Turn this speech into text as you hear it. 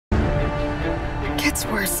gets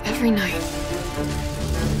worse every night.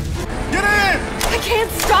 Get in! I can't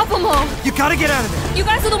stop them all! You gotta get out of there! You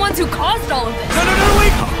guys are the ones who caused all of this! No,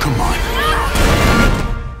 wait! Oh, come on.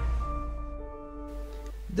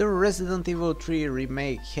 The Resident Evil 3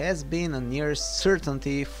 remake has been a near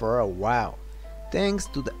certainty for a while, thanks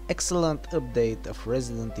to the excellent update of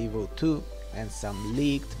Resident Evil 2 and some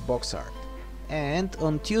leaked box art. And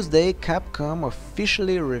on Tuesday, Capcom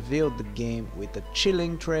officially revealed the game with a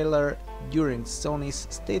chilling trailer during Sony's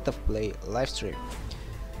State of Play livestream.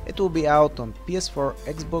 It will be out on PS4,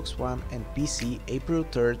 Xbox One and PC April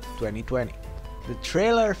 3rd, 2020. The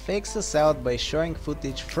trailer fakes us out by showing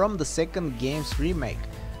footage from the second game's remake,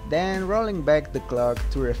 then rolling back the clock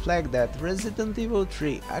to reflect that Resident Evil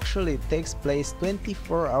 3 actually takes place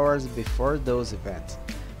 24 hours before those events.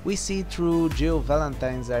 We see through Jill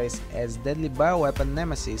Valentine's eyes as deadly bioweapon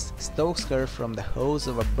Nemesis stalks her from the hose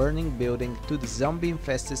of a burning building to the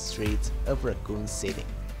zombie-infested streets of Raccoon City.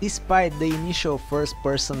 Despite the initial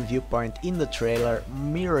first-person viewpoint in the trailer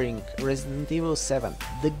mirroring Resident Evil 7,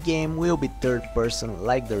 the game will be third-person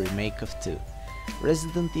like the remake of 2.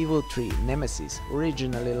 Resident Evil 3 Nemesis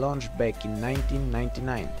originally launched back in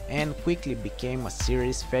 1999 and quickly became a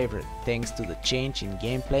series favorite thanks to the change in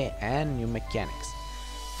gameplay and new mechanics.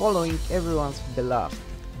 Following everyone's beloved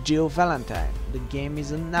Jill Valentine, the game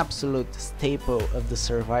is an absolute staple of the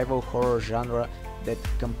survival horror genre that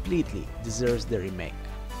completely deserves the remake.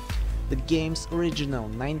 The game's original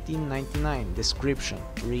 1999 description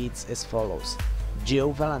reads as follows: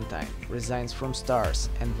 Jill Valentine resigns from STARS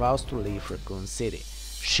and vows to leave Raccoon City.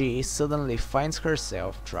 She suddenly finds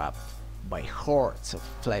herself trapped by hordes of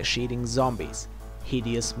flesh-eating zombies,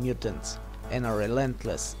 hideous mutants, and a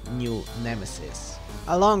relentless new nemesis.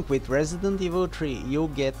 Along with Resident Evil 3, you'll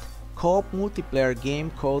get co-op multiplayer game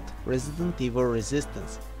called Resident Evil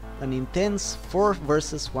Resistance, an intense 4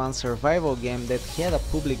 vs 1 survival game that had a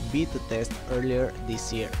public beta test earlier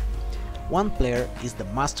this year. One player is the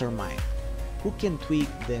mastermind, who can tweak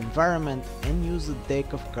the environment and use a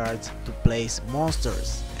deck of cards to place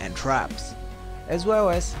monsters and traps, as well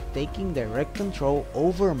as taking direct control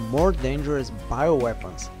over more dangerous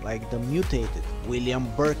bioweapons like the mutated William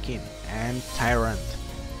Birkin and Tyrant.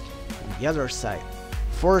 On the other side,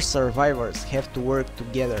 4 survivors have to work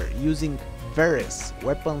together using various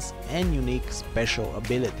weapons and unique special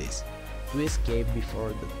abilities to escape before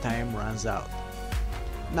the time runs out.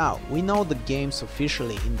 Now, we know the game's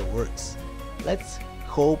officially in the works. Let's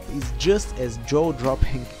hope it's just as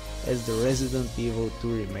jaw-dropping as the Resident Evil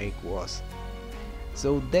 2 remake was.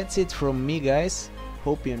 So that's it from me, guys.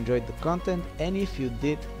 Hope you enjoyed the content, and if you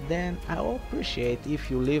did, then I'll appreciate if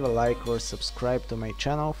you leave a like or subscribe to my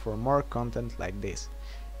channel for more content like this.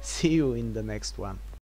 See you in the next one.